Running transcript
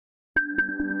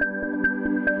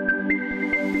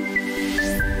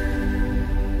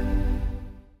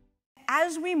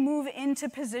as we move into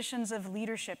positions of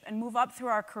leadership and move up through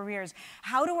our careers,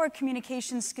 how do our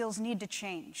communication skills need to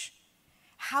change?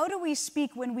 How do we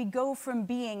speak when we go from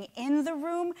being in the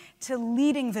room to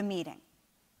leading the meeting,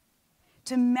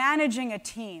 to managing a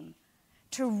team,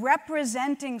 to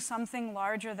representing something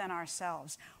larger than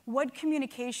ourselves? What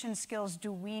communication skills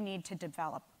do we need to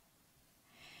develop?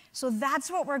 So that's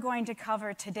what we're going to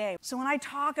cover today. So when I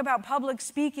talk about public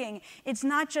speaking, it's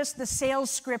not just the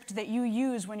sales script that you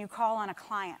use when you call on a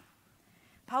client.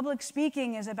 Public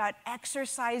speaking is about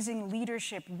exercising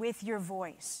leadership with your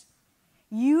voice,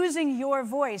 using your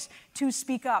voice to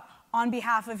speak up on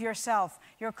behalf of yourself,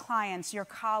 your clients, your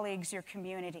colleagues, your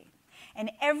community.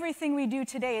 And everything we do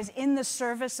today is in the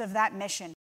service of that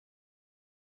mission.